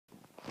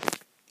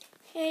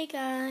Hey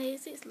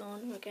guys, it's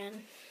Lorna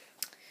again.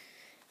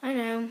 I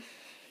know,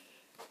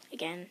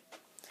 again.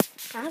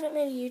 I haven't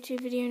made a YouTube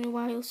video in a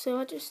while, so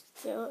I just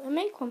thought I'd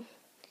make one.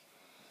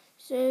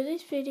 So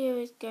this video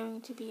is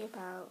going to be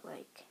about,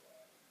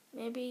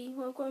 maybe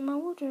what I've got in my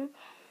wardrobe.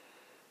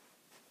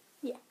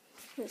 Yeah,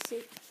 let's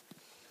see.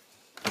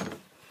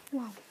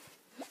 Wow.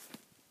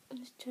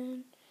 Let's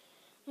turn.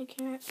 I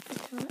can't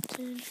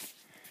turn.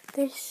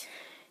 This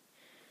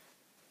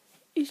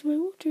is my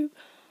wardrobe.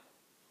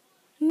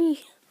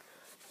 Me.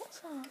 What's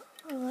that?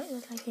 I like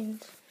the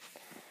leggings.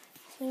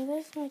 So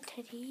there's my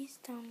teddies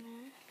down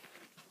there.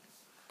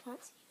 Can't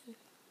see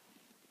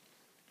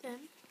them.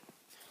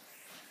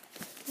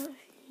 Got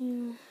a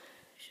few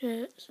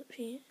shirts up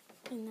here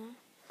in there.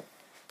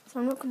 So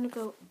I'm not going to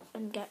go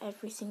and get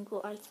every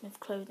single item of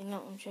clothing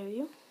out and show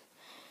you.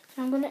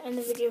 So I'm going to end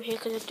the video here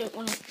because I don't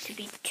want it to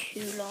be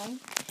too long.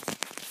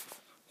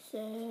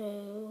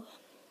 So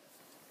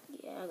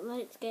yeah,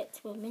 let's get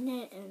to a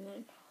minute and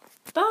then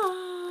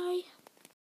bye!